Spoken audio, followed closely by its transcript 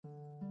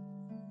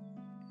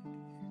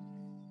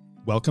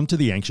Welcome to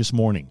The Anxious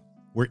Morning,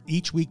 where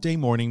each weekday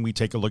morning we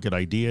take a look at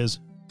ideas,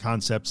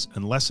 concepts,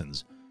 and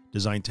lessons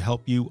designed to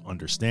help you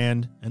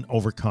understand and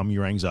overcome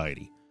your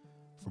anxiety.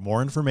 For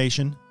more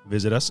information,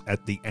 visit us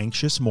at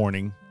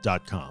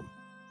theanxiousmorning.com.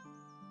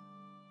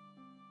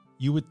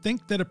 You would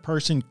think that a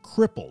person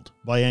crippled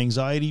by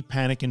anxiety,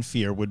 panic, and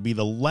fear would be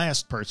the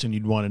last person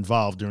you'd want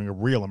involved during a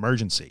real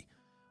emergency.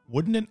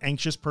 Wouldn't an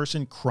anxious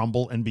person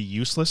crumble and be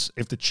useless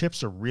if the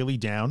chips are really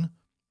down?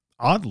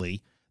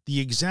 Oddly, the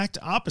exact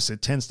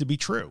opposite tends to be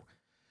true.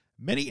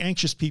 Many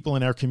anxious people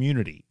in our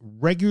community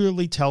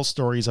regularly tell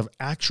stories of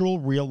actual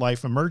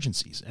real-life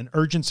emergencies and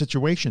urgent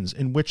situations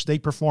in which they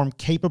perform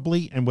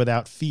capably and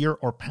without fear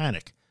or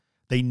panic.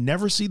 They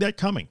never see that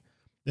coming,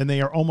 and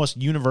they are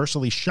almost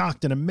universally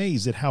shocked and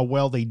amazed at how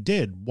well they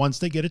did once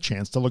they get a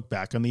chance to look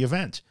back on the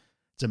event.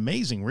 It's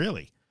amazing,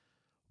 really.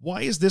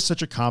 Why is this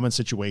such a common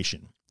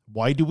situation?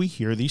 Why do we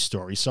hear these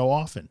stories so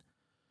often?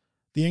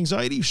 The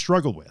anxiety you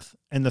struggle with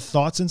and the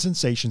thoughts and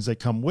sensations that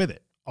come with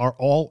it are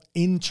all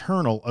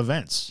internal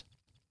events.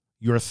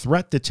 Your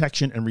threat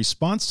detection and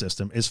response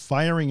system is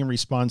firing in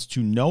response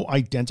to no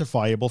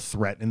identifiable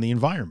threat in the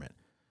environment.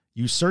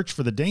 You search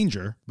for the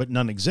danger, but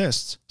none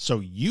exists, so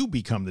you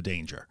become the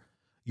danger.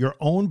 Your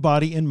own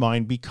body and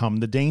mind become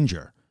the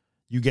danger.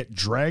 You get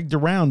dragged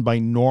around by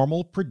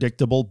normal,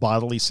 predictable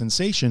bodily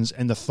sensations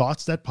and the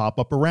thoughts that pop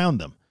up around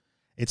them.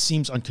 It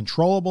seems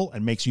uncontrollable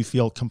and makes you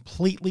feel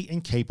completely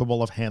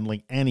incapable of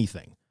handling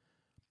anything.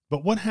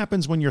 But what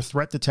happens when your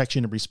threat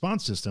detection and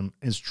response system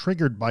is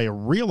triggered by a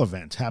real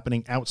event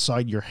happening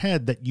outside your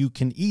head that you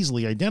can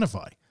easily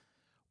identify?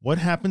 What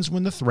happens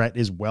when the threat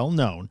is well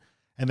known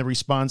and the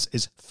response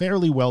is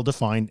fairly well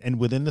defined and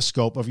within the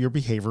scope of your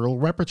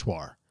behavioral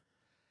repertoire?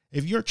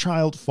 If your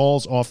child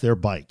falls off their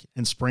bike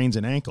and sprains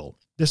an ankle,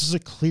 this is a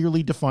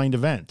clearly defined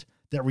event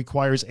that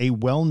requires a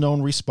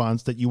well-known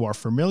response that you are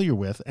familiar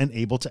with and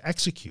able to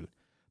execute.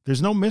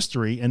 There's no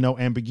mystery and no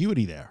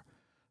ambiguity there.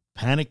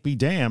 Panic be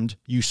damned,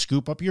 you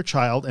scoop up your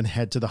child and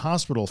head to the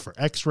hospital for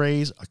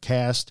x-rays, a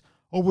cast,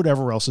 or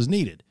whatever else is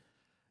needed.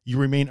 You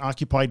remain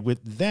occupied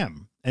with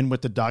them and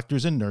with the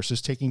doctors and nurses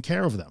taking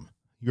care of them.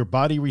 Your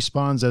body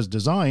responds as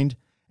designed,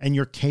 and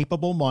your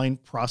capable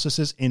mind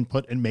processes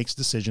input and makes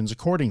decisions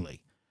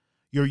accordingly.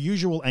 Your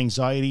usual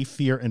anxiety,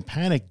 fear, and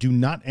panic do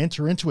not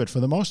enter into it for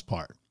the most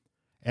part.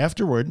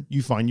 Afterward,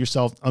 you find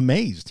yourself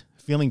amazed,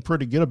 feeling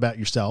pretty good about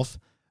yourself,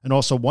 and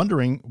also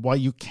wondering why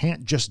you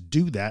can't just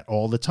do that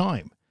all the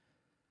time.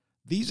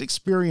 These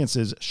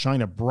experiences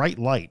shine a bright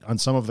light on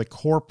some of the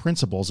core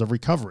principles of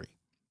recovery.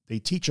 They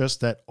teach us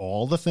that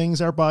all the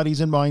things our bodies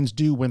and minds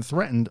do when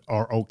threatened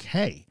are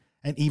okay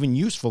and even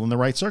useful in the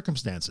right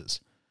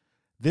circumstances.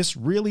 This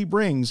really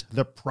brings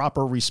the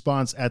proper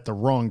response at the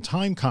wrong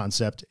time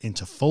concept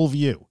into full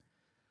view.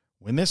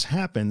 When this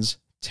happens,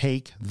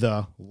 take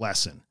the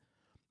lesson.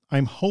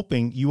 I'm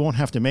hoping you won't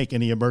have to make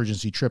any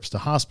emergency trips to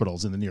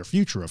hospitals in the near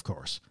future, of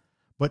course.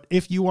 But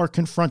if you are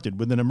confronted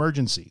with an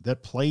emergency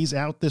that plays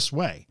out this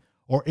way,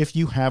 or if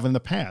you have in the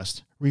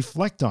past,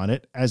 reflect on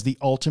it as the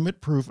ultimate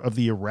proof of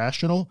the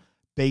irrational,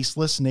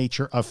 baseless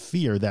nature of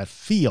fear that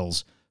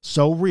feels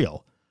so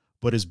real,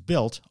 but is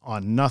built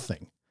on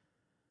nothing.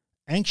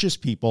 Anxious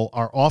people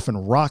are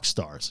often rock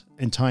stars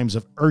in times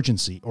of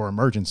urgency or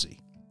emergency,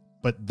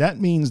 but that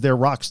means they're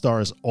rock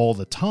stars all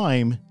the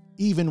time,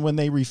 even when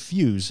they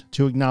refuse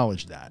to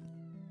acknowledge that.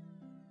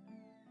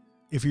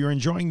 If you're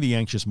enjoying The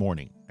Anxious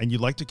Morning and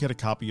you'd like to get a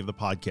copy of the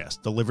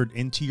podcast delivered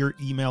into your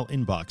email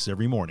inbox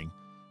every morning,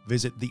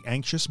 visit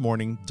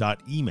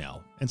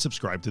theanxiousmorning.email and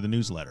subscribe to the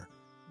newsletter.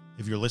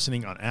 If you're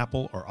listening on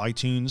Apple or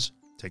iTunes,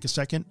 take a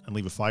second and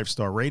leave a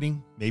 5-star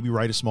rating, maybe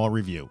write a small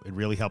review. It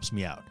really helps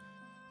me out.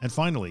 And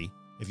finally,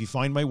 if you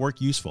find my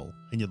work useful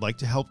and you'd like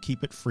to help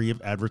keep it free of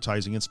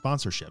advertising and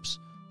sponsorships,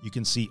 you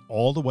can see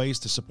all the ways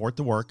to support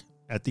the work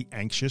at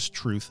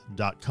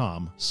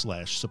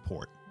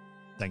theanxioustruth.com/support.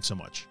 Thanks so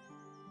much.